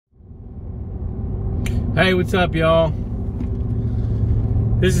Hey, what's up, y'all?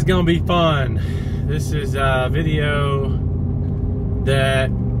 This is gonna be fun. This is a video that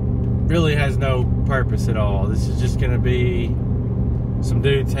really has no purpose at all. This is just gonna be some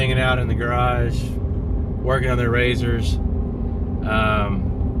dudes hanging out in the garage, working on their razors.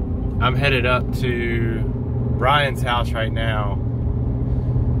 I'm headed up to Brian's house right now.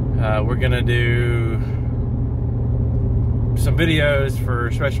 We're gonna do some videos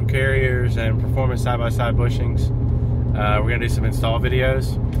for special carriers and performance side-by-side bushings. We're gonna do some install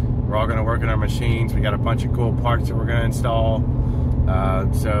videos. We're all gonna work on our machines. We got a bunch of cool parts that we're gonna install.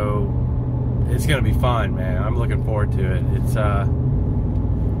 So it's gonna be fun, man. I'm looking forward to it. It's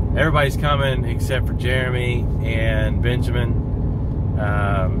everybody's coming except for Jeremy and Benjamin.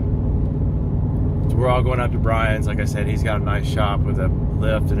 So we're all going up to Brian's. Like I said, he's got a nice shop with a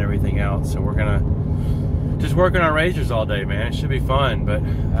lift and everything else. So we're gonna just working on razors all day, man. It should be fun. But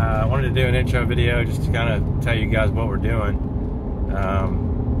I wanted to do an intro video just to kind of tell you guys what we're doing.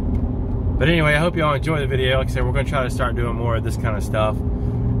 But anyway, I hope you all enjoy the video. Like I said, we're gonna try to start doing more of this kind of stuff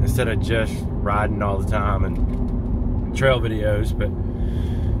instead of just riding all the time and trail videos. But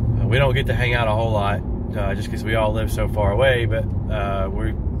we don't get to hang out a whole lot just because we all live so far away. But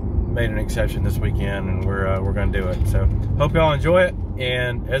we made an exception this weekend, and we're gonna do it. So hope y'all enjoy it,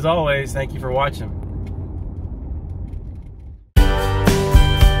 and as always, thank you for watching.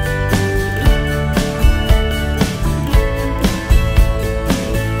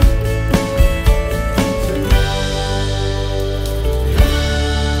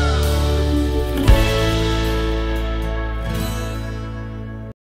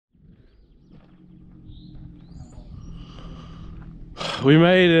 We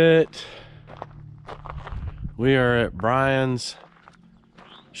made it. We are at Brian's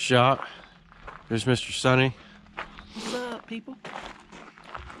shop. There's Mr. Sonny. What's up, people?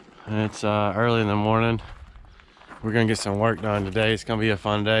 And it's early in the morning. We're gonna get some work done today. It's gonna be a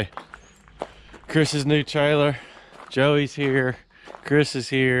fun day. Chris's new trailer. Joey's here. Chris is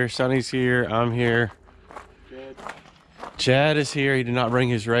here. Sonny's here. I'm here. Chad is here. He did not bring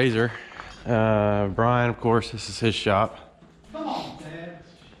his razor. Brian, of course, this is his shop. Come on, Dad.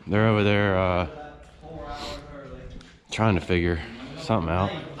 They're over there trying to figure something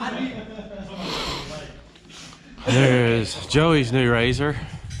out. There's Joey's new razor.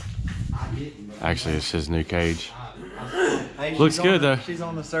 Actually, it's his new cage. Hey, looks good though. She's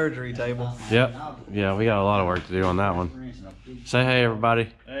on the surgery table. Yep. Yeah, we got a lot of work to do on that one. Say hey, everybody.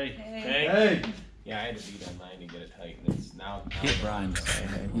 Hey. Hey. Yeah, I had to beat that line to get it tight, and it's now. Get Brian to say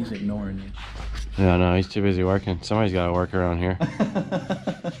hey. He's ignoring you. Yeah, no, he's too busy working. Somebody's got to work around here.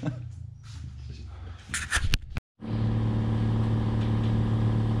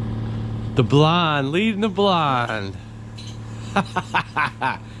 The blind, leading the blind.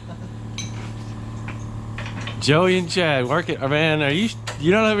 Joey and Chad working. Oh, man,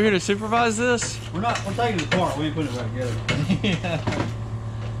 you're not over here to supervise this? We're taking it apart. We ain't putting it back together. Yeah.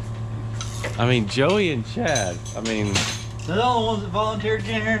 I mean, Joey and Chad. I mean, they're the only ones that volunteered to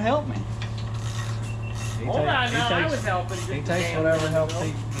get in here and help me. I was helping. He takes whatever help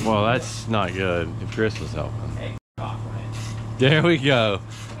he. well, that's not good if Chris was helping. Hey, talk, man. There we go.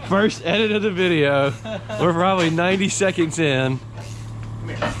 First edit of the video. We're probably 90 seconds in.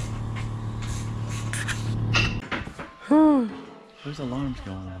 Whose alarm's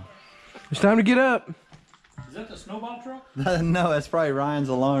going on? It's time to get up. Is that the snowball truck? No, that's probably Ryan's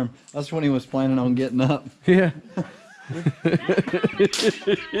alarm. That's when he was planning on getting up. Yeah.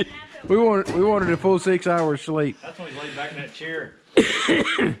 we wanted a full 6 hours sleep. That's when he's laid back in that chair.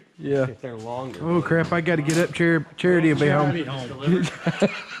 Yeah. If they're longer. Oh crap! I got to get up. Charity will be home.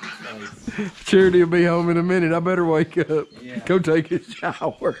 Charity will be home in a minute. I better wake up. Yeah. Go take a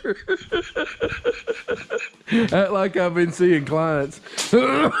shower. Act like I've been seeing clients.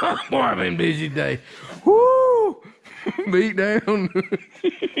 Boy, I've been busy today. Woo! Beat down.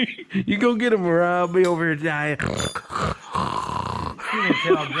 You go get him, or I'll be over here dying. You can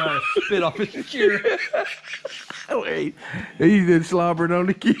tell I'm trying to spit off his chair. Wait, he's been slobbering on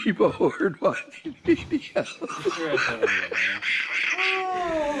the keyboard watching videos.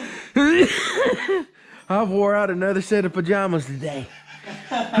 I wore out another set of pajamas today.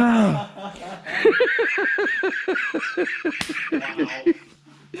 Man,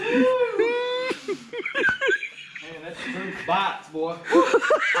 that's true spots, boy.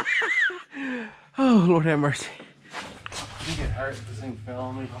 Oh, Lord have mercy. I think it hurts if this thing fell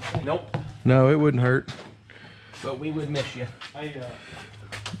on me. Nope. No, it wouldn't hurt. But we would miss you.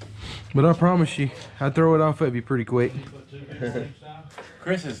 But I promise you, I'd throw it off of you pretty quick.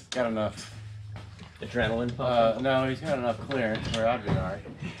 Chris has got enough Adrenaline pumping? No, he's got enough clearance where I'd be alright.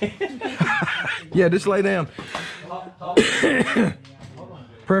 Yeah, just lay down.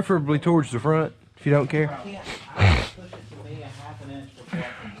 Preferably towards the front, if you don't care.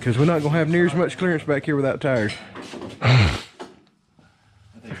 Because we're not going to have near as much clearance back here without tires.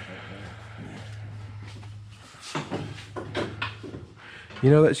 You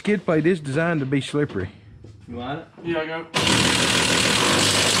know, that skid plate is designed to be slippery. You want it? Yeah, I go.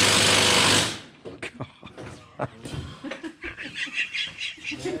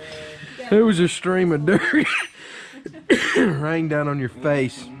 There was a stream of dirt rained down on your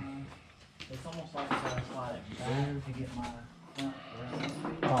face. It's almost like I slide it back to get my front.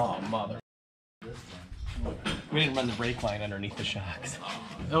 Oh, mother. We didn't run the brake line underneath the shocks.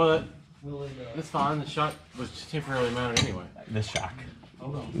 Oh, that's fine. The shock was temporarily mounted anyway. This shock.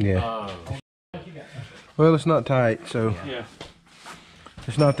 Yeah. Well, it's not tight, so Yeah.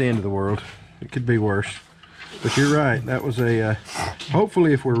 it's not the end of the world. It could be worse. But you're right. That was a.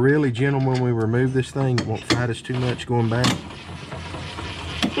 Hopefully, if we're really gentle when we remove this thing, it won't fight us too much going back.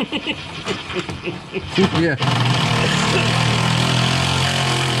 Yeah.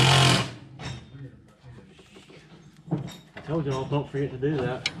 I told y'all, don't forget to do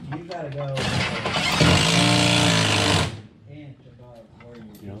that. You gotta go.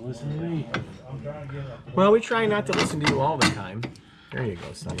 You don't listen to me. Well, we try not to listen to you all the time. There you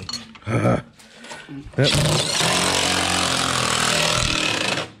go, Sonny. Yep.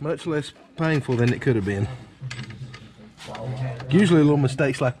 Much less painful than it could have been. Usually little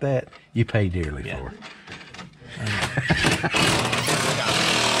mistakes like that, you pay dearly for.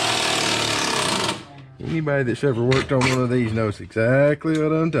 Anybody that's ever worked on one of these knows exactly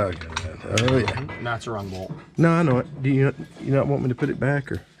what I'm talking about. Oh yeah. That's a wrong bolt. No, I know it. Do you not want me to put it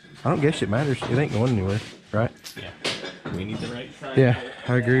back, or? I don't guess it matters. It ain't going anywhere, right? Yeah. We need the right side. Yeah,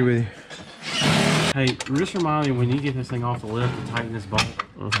 I agree with you. Hey, just remind me when you get this thing off the lift to tighten this bolt,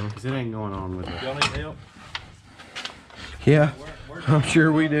 because it ain't going on with it. Y'all need help? Yeah, I'm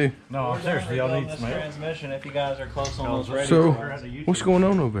sure we do. No, seriously, y'all need some help. Transmission if you guys are close on those radios. So, what's going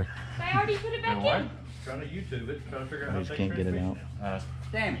on over there? I already put it back in. Trying to YouTube it, trying to figure out how I just can't get it out.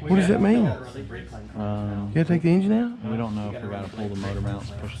 What does that mean? You Um, gotta take the engine out? we don't know if we gotta pull the motor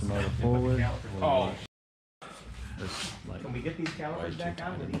mounts, push the motor forward. Oh. Just like, Can we get these calipers back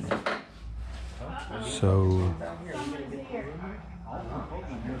out of these? So,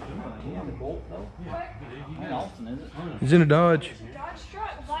 it's in a Dodge. Dodge truck,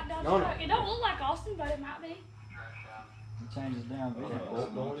 a black Dodge truck. It don't look like Austin, but it might be. changes down.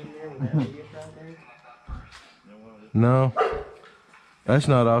 No, that's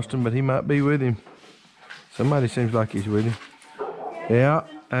not Austin, but he might be with him. Somebody seems like he's with him. Yeah,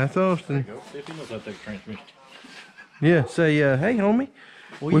 that's Austin. If he knows how to take a transmission. Yeah, say, hey, homie,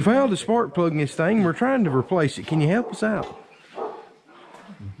 we found a spark plug in this thing. We're trying to replace it. Can you help us out?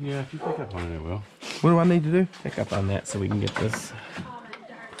 Yeah, if you pick up on it, it will. What do I need to do? Pick up on that so we can get this.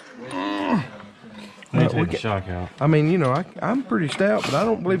 They take the shock out. I mean, you know, I'm pretty stout, but I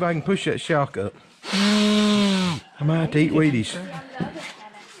don't believe I can push that shock up. I might have to eat Wheaties.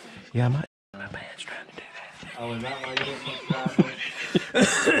 Yeah, I might. My band's trying to do that. Oh, is that why you didn't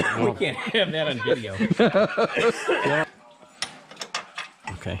We can't have that on video.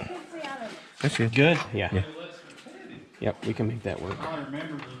 Okay. That's good. Good? Yeah. Yeah. Yep, we can make that work.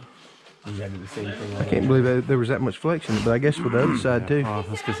 You gotta do the same thing. I can't believe there was that much flex in it, but I guess with the other side too. Oh,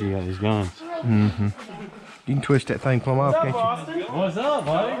 that's because he got these guns. Mm-hmm. You can twist that thing plumb off, can't you? What's up,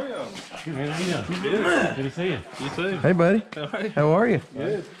 buddy? Good, man. How you doing? Good to see you. You too. Hey, buddy. How are you?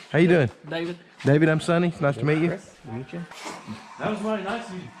 Good. How you doing? David. David, I'm Sonny. Nice to meet you. Nice to meet you. That was mighty nice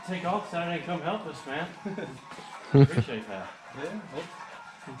of you to take off Saturday and come help us, man. Appreciate that. Yeah, well,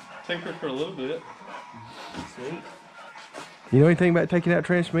 tinker for a little bit. Sweet. You know anything about taking out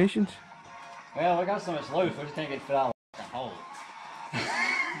transmissions? Well, we got so much loose, we just can't get it fit out of the hole.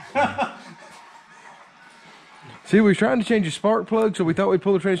 See, we were trying to change a spark plug, so we thought we'd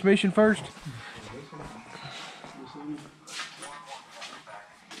pull the transmission first.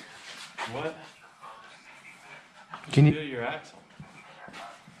 What? Can Do you? your axle.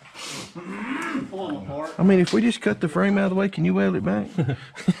 I mean, if we just cut the frame out of the way, can you weld it back?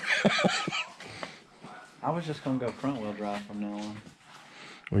 I was just gonna go front wheel drive from now on.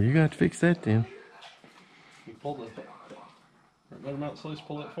 Well, you're gonna have to fix that then. You pull the motor mounts loose,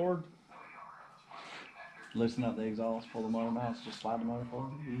 pull it forward. Loosen up the exhaust, pull the motor mounts, just slide the motor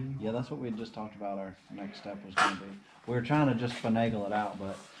forward. Yeah, that's what we had just talked about. Our next step was gonna be. We were trying to just finagle it out,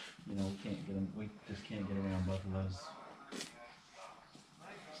 but you know, we can't get them. We just can't get around both of those.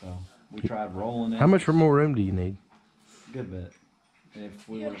 So we tried rolling it. How much more room do you need? Good bit. If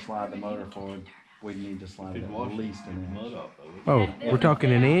we were to slide the motor forward, we'd need to slide it at least an inch. Oh, we're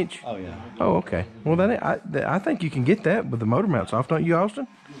talking an inch? Oh, yeah. Oh, okay. Well, then I think you can get that with the motor mounts off, don't you, Austin?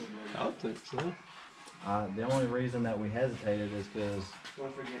 I don't think so. The only reason that we hesitated is because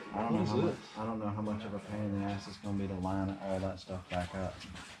I don't know how much of a pain in the ass it's going to be to line all that stuff back up.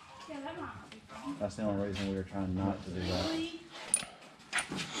 Yeah, that might be fun. That's the only reason we were trying not to do that.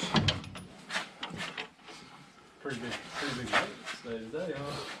 Pretty big weight today,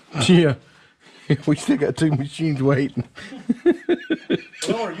 huh? Yeah. We still got 2 machines waiting. What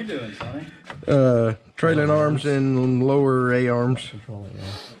are you doing, Sonny? Trailing arms and lower A arms.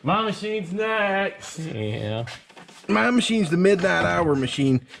 My machine's next. Yeah. My machine's the midnight hour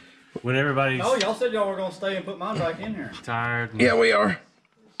machine. When everybody's Oh, y'all said y'all were gonna stay and put mine back in here. tired and Yeah, we are.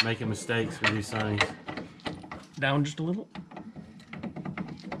 making mistakes, we do Sonny's. Down just a little.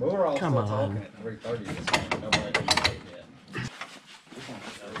 We were all Come still on. talking at 3:30 this morning. Nobody did it yet.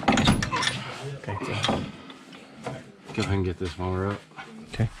 Okay, so Go ahead and get this one up.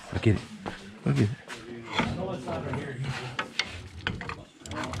 Okay, I get it. I'll get it.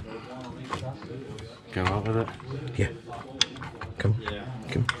 Come up with it. Yeah. Come.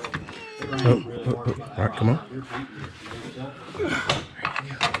 Come. Oh. All right, come on.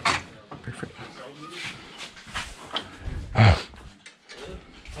 Perfect.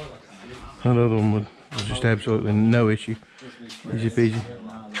 Another one was just absolutely no issue. Easy peasy.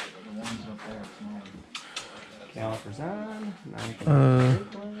 calipers on.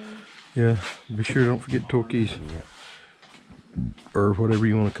 Yeah. Be sure don't forget torque keys. Or whatever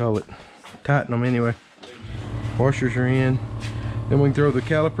you want to call it. Tighten them anyway. Washers are in. Then we can throw the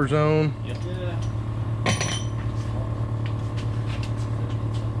calipers on.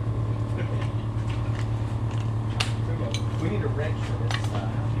 We need a wrench for this.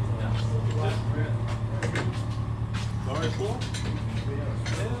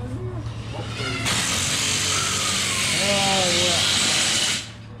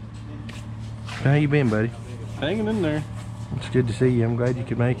 How you been, buddy? Hanging in there. It's good to see you. I'm glad you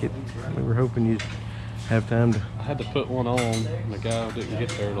could make it. We were hoping you'd have time to. I had to put one on. The guy didn't get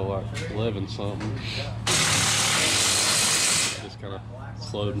there till like 11 something. Just kind of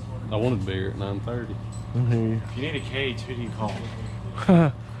slowed. I wanted to be here at 9:30. If you need a cage, who do you call?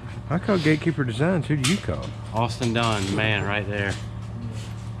 I call Gatekeeper Designs. Who do you call? Austin Dunn, man, right there.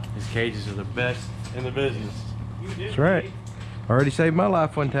 His cages are the best in the business. That's right. Already saved my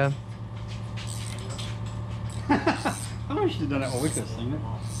life one time. I know you should have done that when we could have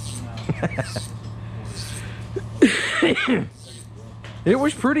seen it. It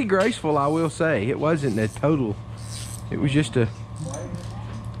was pretty graceful, I will say. It wasn't a total. It was just a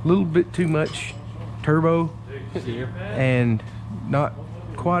little bit too much turbo and not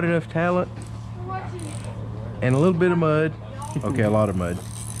quite enough talent and a little bit of mud. Okay, a lot of mud.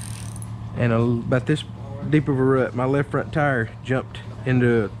 And about this deep of a rut. My left front tire jumped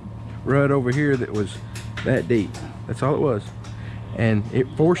into a rut over here that was that deep. That's all it was. And it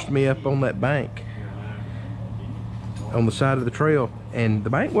forced me up on that bank on the side of the trail, and the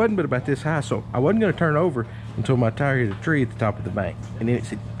bank wasn't but about this high, so I wasn't going to turn over until my tire hit a tree at the top of the bank, and then it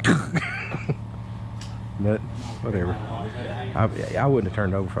said but whatever. I wouldn't have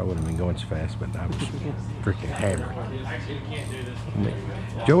turned over if I wouldn't have been going so fast, but I was freaking hammered.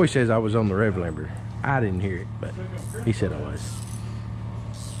 Joey says I was on the rev limiter. I didn't hear it, but he said I was.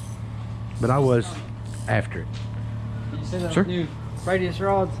 But I was after it. Did you see those Sure. new radius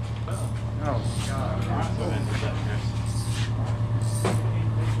rods?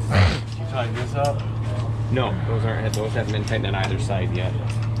 You tighten this up? No, those haven't been tightened on either side yet.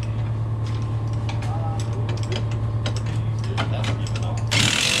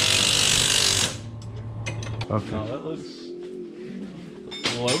 Okay. No, that looks a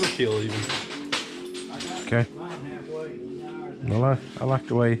little overkill even. Okay. Well, I like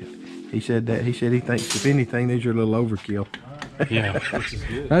the way he said that. He said he thinks, if anything, these are a little overkill. Yeah. Which is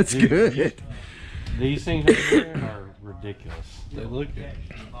good. That's good. These things over there are ridiculous. They look good.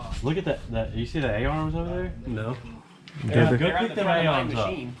 Look at that. You see the A-arms over there? No. Yeah, Go pick them A-arms up.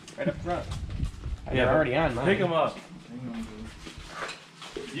 Right up front. Yeah, They're already on mine. Pick them up.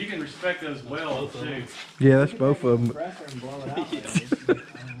 You can respect those well too. Yeah, that's both of them.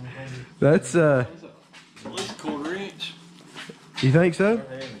 That's At least 1/4 inch. you think so?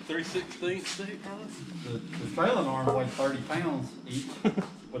 3/16 deep, huh? The trailing arm weighed 30 pounds each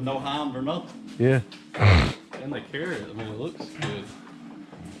with no hound or nothing. Yeah. And they carry it. I mean, it looks good.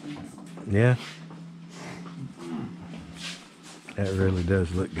 Yeah. That really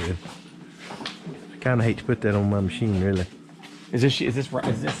does look good. I kind of hate to put that on my machine, really. Is this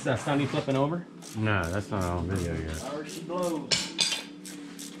Sonny flipping over? No, that's not on video yet. There she blows.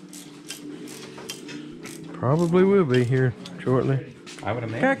 Probably will be here shortly. I would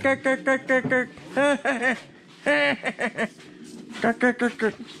imagine.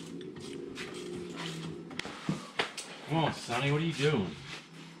 Come on, Sonny, what are you doing?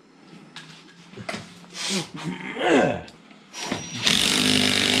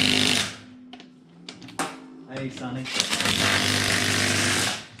 Hey, Sonny.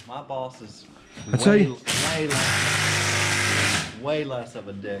 My boss is I tell you. way less of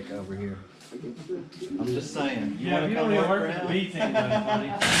a dick over here. I'm just saying. Yeah, if you don't even work with the B team, buddy.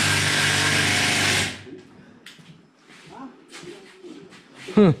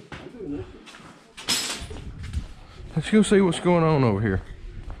 Huh. Let's go see what's going on over here.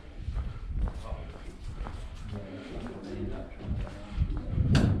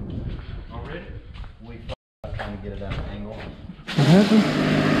 Already? We trying to get it at an angle. What happened?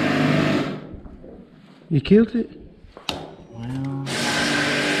 You killed it? Well,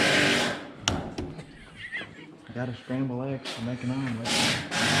 I got to scramble eggs to make an omelet.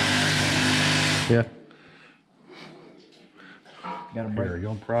 Yeah. Got to break. Here, you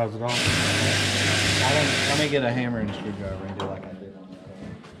want to prise it off? Let me get a hammer and a screwdriver and do like I did on the other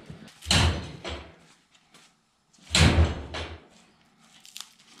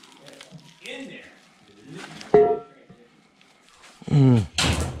one.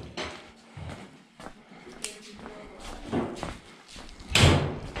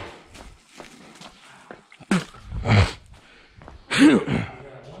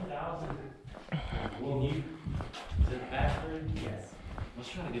 Let's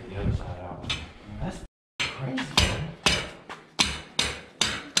try to get the other side out. That's crazy.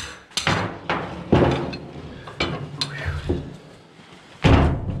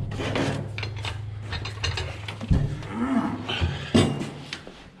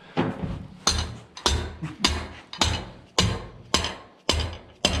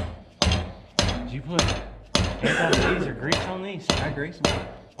 Did you put these or grease on these? I grease them.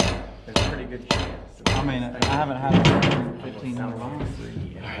 There's a pretty good chance. I mean, I haven't had it for 1,500 miles.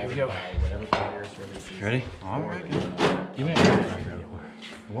 Here we go. Ready? All right. Give me a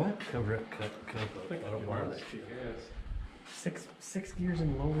What? I don't want that shit. Six gears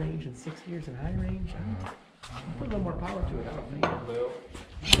in low range and 6 gears in high range. Put a little more power to it. I don't think.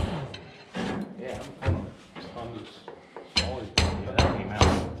 Yeah, I'm just always that came out.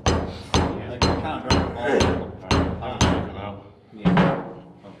 Yeah.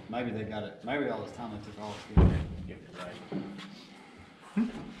 Maybe they got it. Maybe all this time they took all the get it right.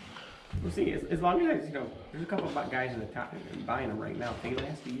 We'll see. As long as you know, there's a couple of guys in the top buying them right now. They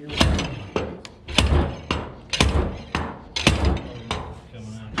last a year.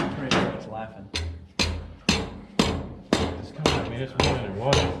 It's laughing. It's coming at me this morning or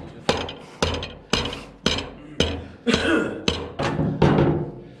what?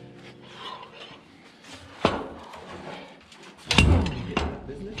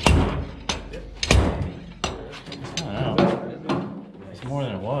 It's more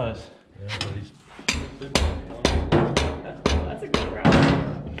than it was. That's a good round.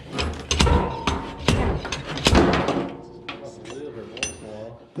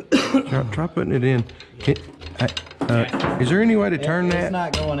 Try putting it in. Is there any way to turn It's that?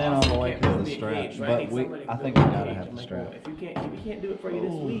 not going in all the way to the straps, but I think we gotta have the strap. If you can't do it for you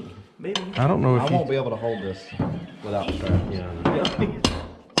this week, maybe. I don't know I if won't you. be able to hold this without the strap.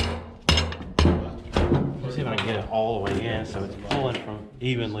 Let's see if I can get it all the way in so it's pulling from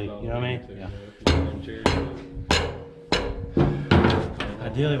evenly, you know what I mean? Yeah.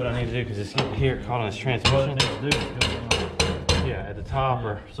 Ideally what I need to do, because it's getting here caught on this transmission. Yeah, at the top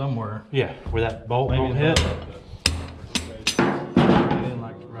or Somewhere. yeah, where that bolt won't hit.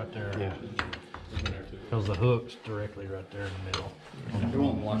 Like right there. Yeah. Because the hook's directly right there in the middle.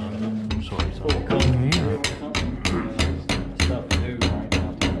 Sorry. Stuff to do right now.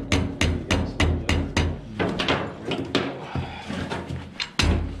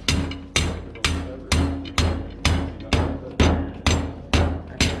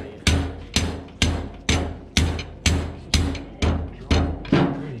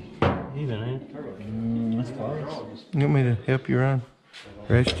 Even, ain't it? That's close. You want me to help you, Ryan?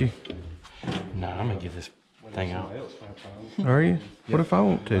 Rest you? Nah, I'm gonna get this thing out. Are you? What if I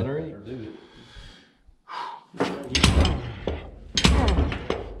want to?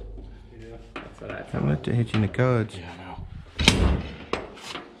 Don't let that hit you in the cuds. Yeah, I know.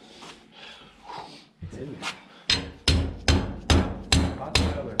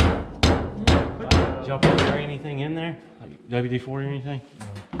 Did y'all put anything in there? Like WD-40 or anything?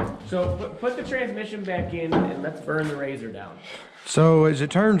 So put the transmission back in and let's burn the razor down. So as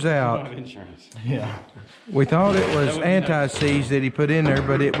it turns I don't out, have insurance. Yeah. we thought it was anti-seize that he put in there,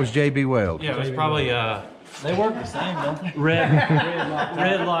 but it was JB Weld. Yeah, it was probably They work the same, don't they? Red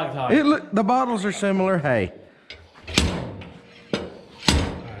Loctite. It look, the bottles are similar. Hey.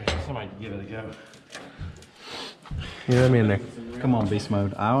 Somebody give it a go. Yeah, let me in there. Come on, beast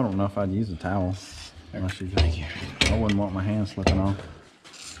mode. I don't know if I'd use a towel. Unless you just, I wouldn't want my hands slipping off.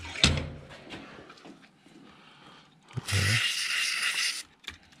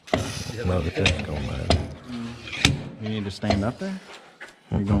 No, the test gonna matter. You need to stand up there?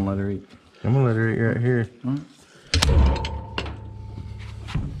 Or you gonna let her eat? I'm gonna let her eat right here.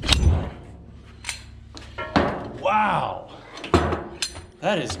 Wow.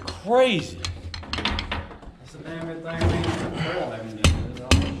 That is crazy. That's the damn good thing we control having to do.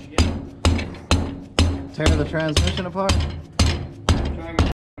 Tear the transmission apart?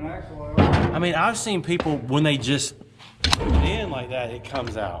 I mean, I've seen people when they just put it in like that, it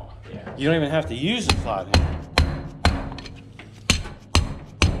comes out. Yeah. You don't even have to use the slide handle.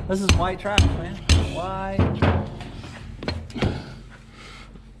 This is white trash, man. White trash.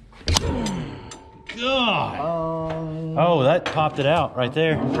 God. Oh, that popped it out right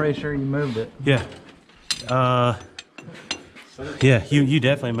there. I'm pretty sure you moved it. Yeah. Yeah, you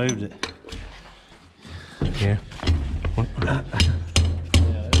definitely moved it. Yeah.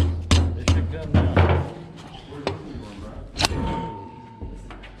 It should come down.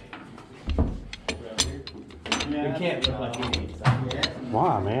 We can't look like idiots.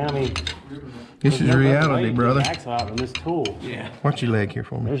 Why, man? I mean, This is reality, brother. Axle out with this tool. Yeah. Watch your leg here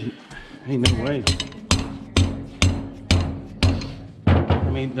for me. There's ain't no way. I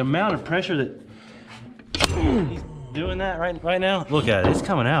mean, the amount of pressure that he's doing that right now. Look at it. It's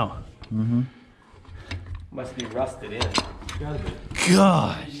coming out. Must be rusted in.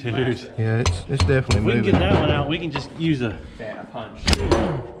 God, dude. Yeah, it's definitely If we can moving. get that one out, we can just use a. Yeah, a punch. You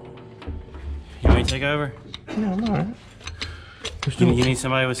want me to take over? No, I'm all right. You need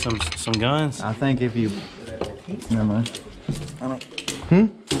somebody with some guns? I think if you... Never mind. I don't...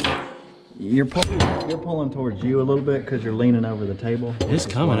 You're pulling towards you a little bit because you're leaning over the table. It's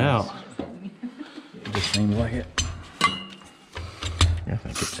coming out. It just seems like it. I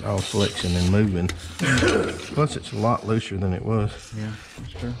think it's all flexion and moving. Plus, it's a lot looser than it was. Yeah,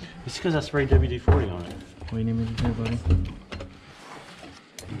 that's true. It's because I sprayed WD-40 on it. What do you need me to do, buddy?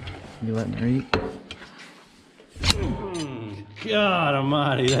 You letting her eat? God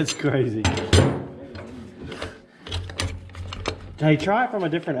almighty, that's crazy. Hey, try it from a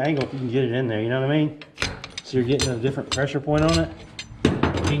different angle if you can get it in there, you know what I mean? So you're getting a different pressure point on it. You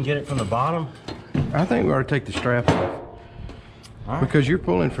can get it from the bottom. I think we ought to take the strap off. Because you're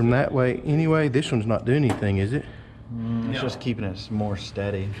pulling from that way anyway. This one's not doing anything, is it? It's just keeping it more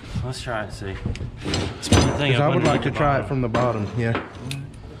steady. Let's try it and see. Let's put the thing Because up I would like underneath to the try it bottom. from the bottom, yeah.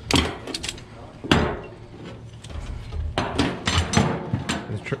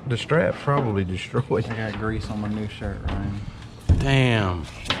 The strap probably destroyed. I got grease on my new shirt, Ryan. Damn.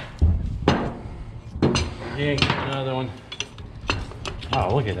 Yeah, another one.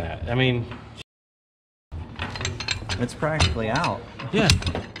 Oh, look at that. I mean, It's practically out. yeah.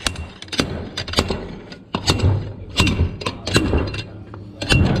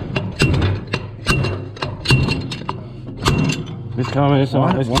 It's coming. It's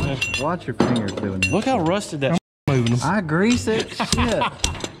on. It's coming. Watch your fingers doing this. Look how rusted that. Moving them. I grease it. Shit.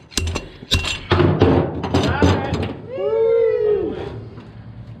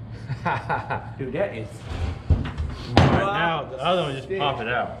 Dude, that is. Right now, the other one just popped it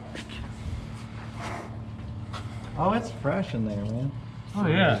out. Oh, it's fresh in there, man. Oh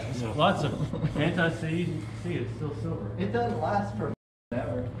yeah, lots of anti-seize. See, it's still silver. It doesn't last for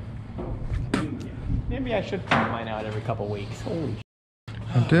ever. Maybe I should pump mine out every couple weeks. Holy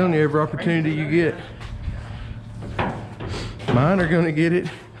I'm telling you, every opportunity you get. Mine are gonna get it.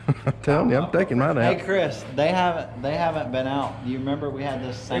 I'm telling you, I'm taking mine Hey out. Chris, they haven't been out. Do you remember we had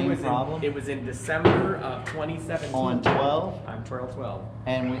this same problem It was in December of 2017. on 12, On 12/12.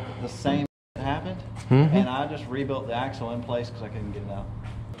 and the same happened, and I just rebuilt the axle in place because I couldn't get it out.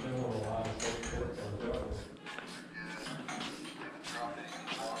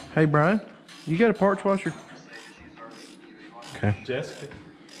 Hey Brian, you got a parts washer? Okay. Jessica.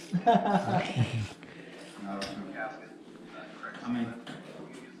 I mean,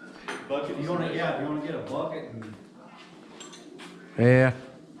 bucket. You want to get a bucket? And... Yeah.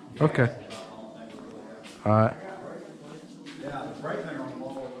 Okay. All right. Yeah, it's right there on the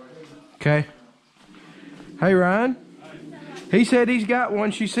wall. Okay. Hey Ryan. He said he's got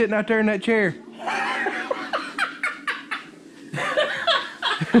one. She's sitting out there in that chair.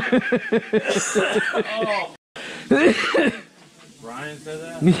 Ryan said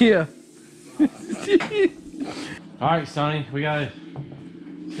that. Yeah. All right, Sonny, we gotta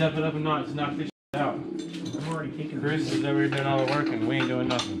step it up a notch, knock this shit out. I'm already kicking. Chris is over here doing all the work and we ain't doing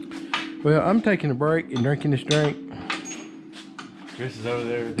nothing. Well, I'm taking a break and drinking this drink. Chris is over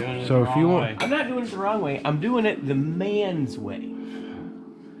there doing it So the if wrong you want- way. I'm not doing it the wrong way. I'm doing it the man's way.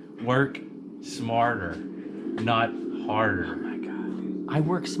 Work smarter, not harder. Oh my God. I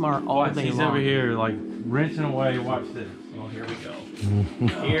work smart all Watch, day he's long. over here like wrenching away. Watch this. Oh, here we go.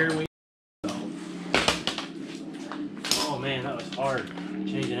 Here we go. Oh man, that was hard.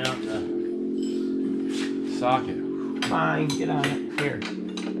 Changing out the socket. Fine, get on it. Here.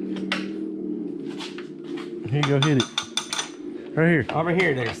 Here you go, hit it. Right here. Over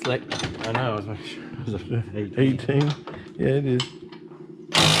here there, Slick. I know. I was making sure it was a 18. Yeah, it is.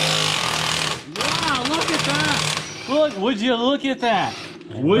 Wow, look at that! Look, would you look at that?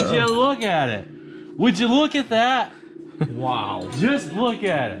 Would you look at it? Would you look at that? Wow. Just look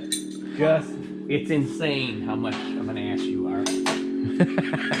at it. It's insane how much of an ass you are.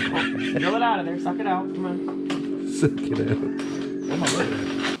 Drill it out of there. Suck it out. Come on. Suck it out. Come on, look at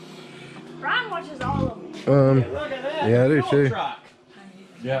it. Brian watches all of them. Look at that. Yeah, I do fuel too. Truck.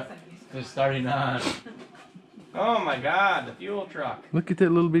 Yeah, it's 39. Oh my God, the fuel truck. Look at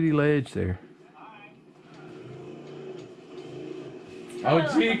that little bitty ledge there. Oh,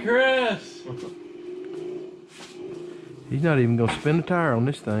 gee, Chris. He's not even gonna spin a tire on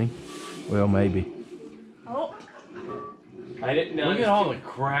this thing. Well, maybe. Oh, I didn't know. Look at all the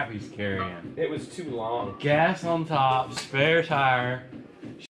crap he's carrying. It was too long. Gas on top, spare tire,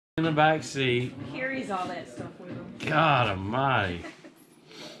 in the back seat. carries all that stuff with him. God almighty.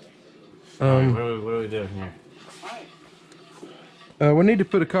 What are Um, we doing here? we need to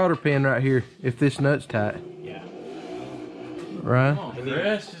put a cotter pin right here if this nut's tight. Yeah. Right? Oh,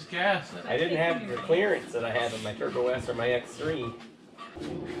 Chris, just gas it. I didn't have the clearance that I had on my Turbo S or my X3.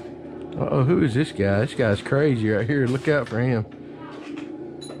 Uh-oh, who is this guy? This guy's crazy right here. Look out for him.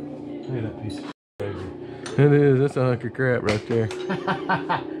 Look at that piece of crazy. It is. That's a hunk of crap right there.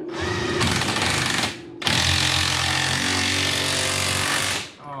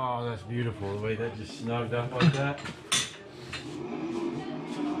 Oh, that's beautiful. The way that just snugged up like that.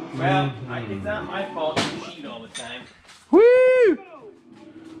 Well, it's not my fault you cheat all the time. Woo!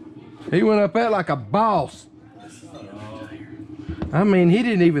 He went up that like a boss. I mean, he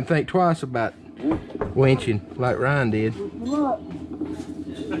didn't even think twice about winching like Ryan did.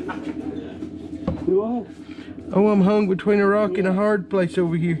 Oh, I'm hung between a rock and a hard place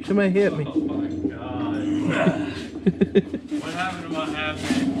over here. Somebody help me. Oh my God. What happened to my half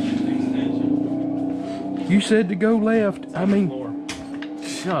extension? You said to go left. I mean,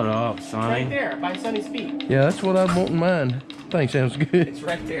 Shut up, Right Sonny. there, by Sonny's feet. yeah, that's what I'm wanting mine. Thing sounds good. It's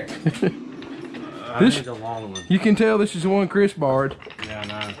right there. I need the long one. You can tell this is the one Chris borrowed. Yeah, I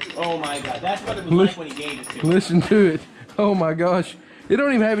know. Oh my God, that's what it was like when he gave it to me. Listen to it. Oh my gosh. It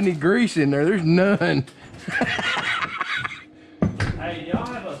don't even have any grease in there. There's none. Hey, y'all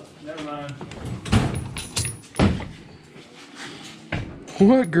have a... Never mind.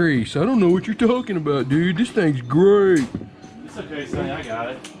 What grease? I don't know what you're talking about, dude. This thing's great. It's okay, Sonny. I got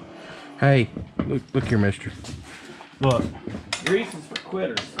it. Hey, look here, mister. Look. Grease is for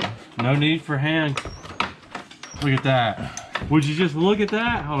quitters. No need for hand. Look at that. Would you just look at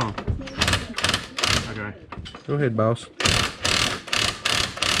that? Hold on. Okay. Go ahead, boss.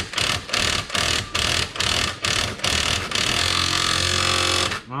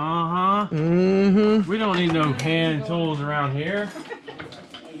 Uh-huh. Mm-hmm. We don't need no hand tools around here.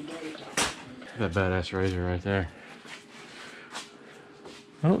 That badass razor right there.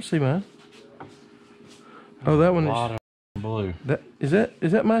 I don't see mine. Oh, that one A is. lot of blue. Is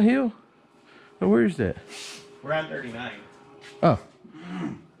that my hill? Oh, where is that? We're on 39. Oh.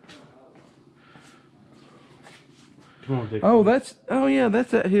 Come on, Dick. Oh, that's. Oh yeah,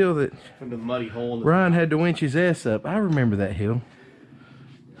 that's that hill that From the muddy hole in the... Ryan had to winch his ass up. I remember that hill.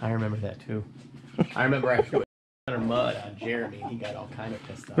 I remember that too. I remember I threw under mud on Jeremy and he got all kind of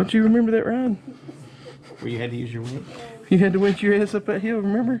pissed off. Don't you remember that, Ryan? Where you had to use your winch? You had to winch your ass up that hill.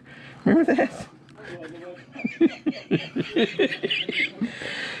 Remember? Remember that?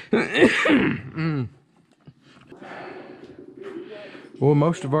 Well,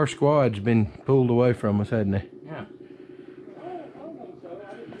 most of our squad's been pulled away from us, hadn't they? Yeah.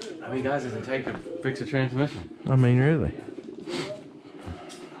 How many guys does it take to fix a transmission? I mean, really.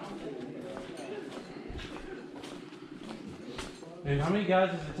 Dude, how many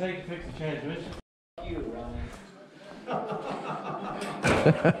guys does it take to fix a transmission?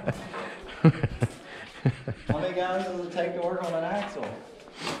 How many guys does it take to work on an axle?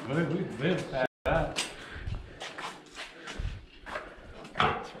 We've been past that.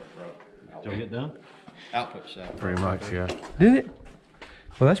 Did we get done? Output shaft. Pretty much, yeah. Did it?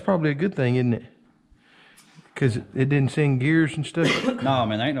 Well, that's probably a good thing, isn't it? Because it didn't send gears and stuff. No, I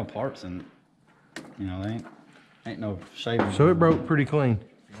mean, there ain't no parts in, you know, there ain't no shaving. So it broke pretty clean.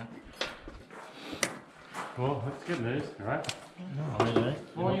 Well, that's good news, all right?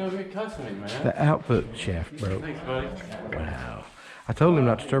 Well, you'll get custody, man. The output shaft broke. Thanks, buddy. Wow. I told him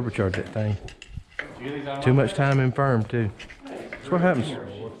not to turbocharge that thing. You get these out of Too my- much time in firm, too. That's what happens.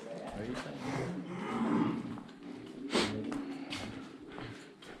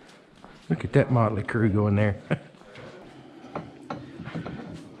 Look at that motley crew going there.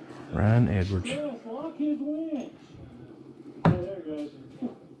 Ryan Edwards. Lock his winch. There it goes.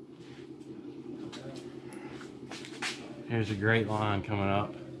 Here's a great line coming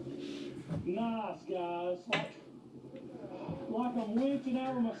up. Nice, guys. Like I'm winching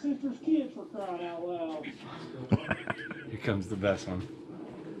out of my sister's kids, for crying out loud. Here comes the best one.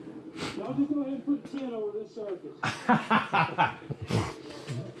 Y'all just go ahead and put 10 over this surface.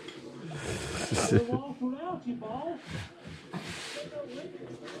 They're lost without you, boss.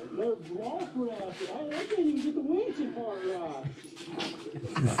 They're lost without you. They can't even get the winching part right.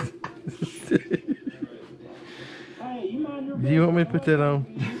 Hey, you mind your Do you want me to put that on?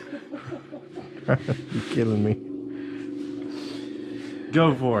 You're killing me.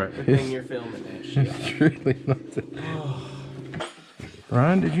 Go for it. Good thing you're filming that shit. It's really not that.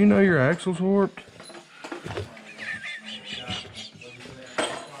 Ryan, did you know your axle's warped?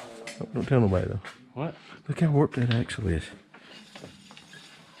 Oh, don't tell nobody though. What? Look how warped that axle is.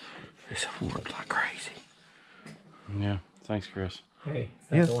 It's warped like crazy. Yeah. Thanks, Chris. Hey,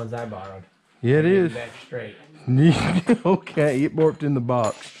 that's Yes. the ones I borrowed. Yeah, it Give is. them back straight. Okay, it warped in the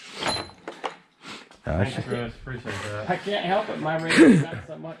box. Thanks, Chris. Appreciate that. I can't help it. My radio's got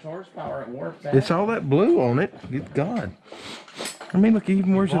so much horsepower, it worked back. It's all that blue on it. Good God. I mean, look,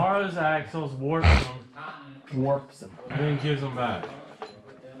 even where's the... Borrows axles, warps them, Warps them. and then gives them back.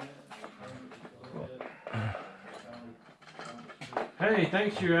 Hey,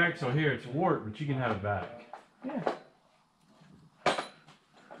 thanks to your axle here, it's warped, but you can have it back. Yeah.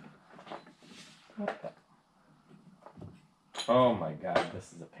 What the? Oh my God,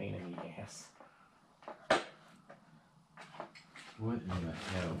 this is a pain in the ass. What in the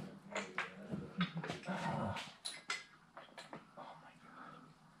hell?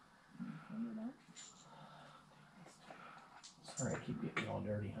 Sorry, I keep getting all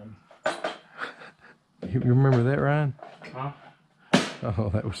dirty, honey. You remember that, Ryan? Huh? Oh,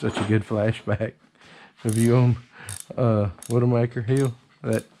 that was such a good flashback of you on Widowmaker Hill.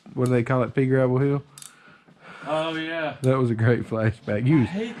 That, what do they call it, Pea Gravel Hill? Oh, yeah. That was a great flashback. You I was,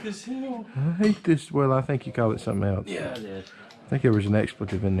 hate this hill. I hate this. Well, I think you called it something else. Yeah, I did. I think there was an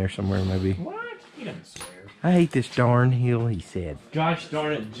expletive in there somewhere, maybe. What? He doesn't swear. I hate this darn hill, he said. Gosh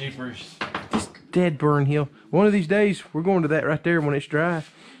darn it, jeepers. This dead burn hill. One of these days, we're going to that right there when it's dry,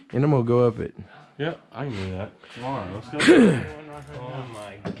 and I'm going to go up it. Yep, I can do that. Tomorrow, let's go. Oh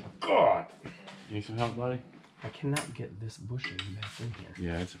my God. You need some help, buddy? I cannot get this bushing back in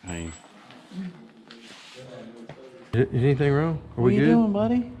here. Yeah, it's a pain. Is anything wrong? Are we What good? you doing,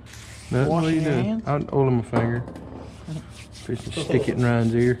 buddy? No, what are Washing you your doing? hands? I'm oiling my finger. Just stick it in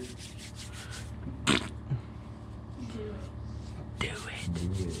Ryan's ear.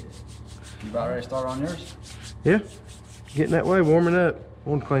 You about ready to start on yours? Yeah. Getting that way, warming up. I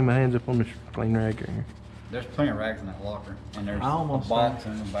want to clean my hands up on this clean rag right here. There's plenty of rags in that locker, and there's I almost a box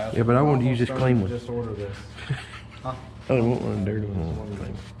in the bathroom. Yeah, but I wanted to use this clean one. Just order this. Huh? I don't want one of the dirty one. I want one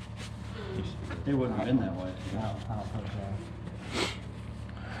clean. It wouldn't have been that way.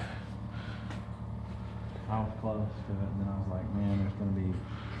 I was close to it, and then I was like, man, there's gonna be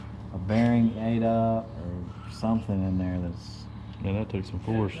a bearing ate up or something in there that's. Yeah, that took some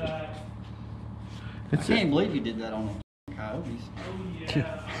force. I It's can't believe you did that on the Coyotes.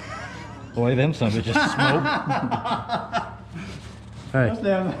 Boy, them some just smoke. Hey,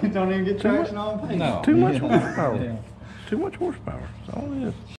 They don't even get traction on paper. No. too much horsepower. Too much horsepower. That's all it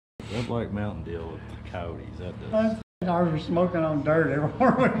is. That Black Mountain deal with the Coyotes, that does. I was smoking on dirt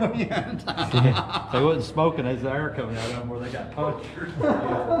everywhere we had time. They wasn't smoking as the air coming out of them where they got punched.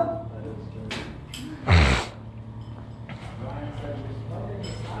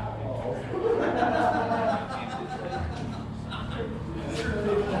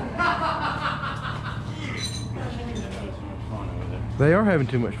 They are having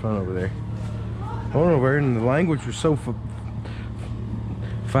too much fun over there. I went over there and the language was so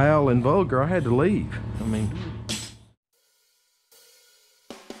foul and vulgar, I had to leave. I mean,